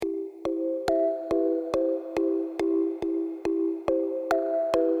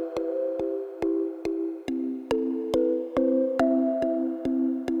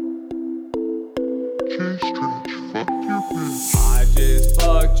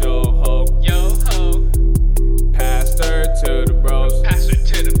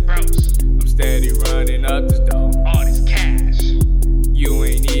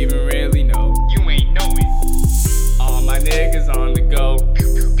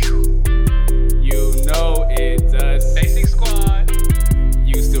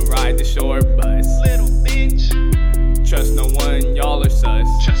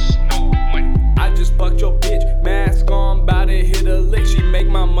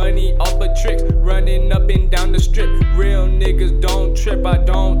money off of tricks, running up and down the strip. Real niggas don't trip, I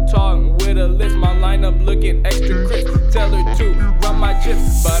don't talk with a list. My lineup looking extra crisp. Tell her to run my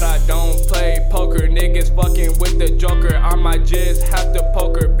chips, but I don't play poker. Niggas fucking with the joker, I might just have to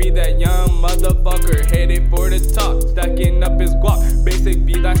poker. Be that young motherfucker, headed for the top, stacking up his guap. Basic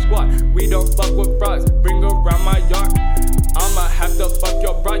be that squad, we don't fuck with frauds. Bring around my yard, I'ma have to fuck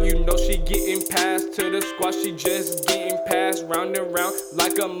your bro. You know she getting passed to the squad, she just getting passed round and round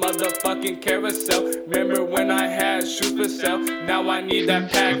like a motherfucking carousel. Remember when I had shoes for sale? Now I need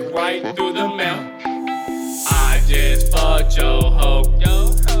that pack right through the mail. I just fucked your hoe,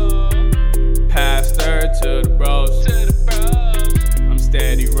 passed her to the bros. I'm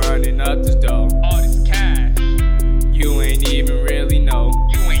steady running up this dough. All this cash, You ain't even really know.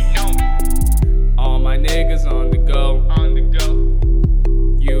 you ain't know. All my niggas on the go. On the go,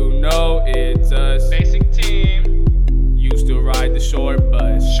 You know it's us. basic team, Used to ride the short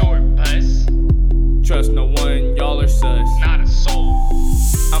bus. short bus, Trust no one, y'all are sus. not a soul.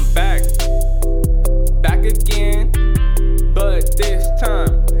 I'm back again, but this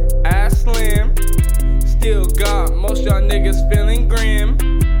time as SliM. Still got most y'all niggas feeling grim.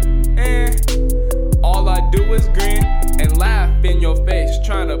 All I do is grin and laugh in your face,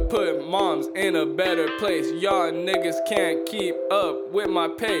 tryna put moms in a better place. Y'all niggas can't keep up with my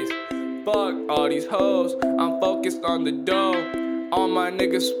pace. Fuck all these hoes, I'm focused on the dough. All my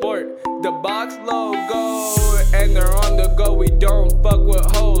niggas sport the box logo, and they're on the go. We don't fuck with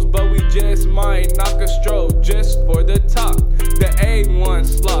hoes, but we just might knock a stroke just for the top. The A1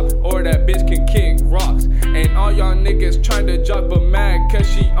 slop, or that bitch can kick rocks. And all y'all niggas trying to jock, but mad cause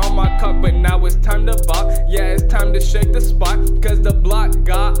she on my cock. But now it's time to bop, yeah, it's time to shake the spot, cause the block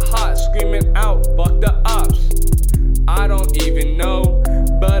got hot, screaming out, fuck the ops. I don't even know,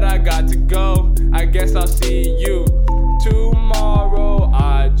 but I got to go. I guess I'll see you tomorrow.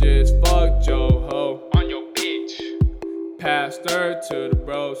 I just fucked your hoe, On your bitch, passed her to the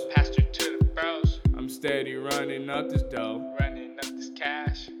bros. passed her to the bros, I'm steady running up this dough. running up this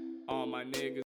cash. All my niggas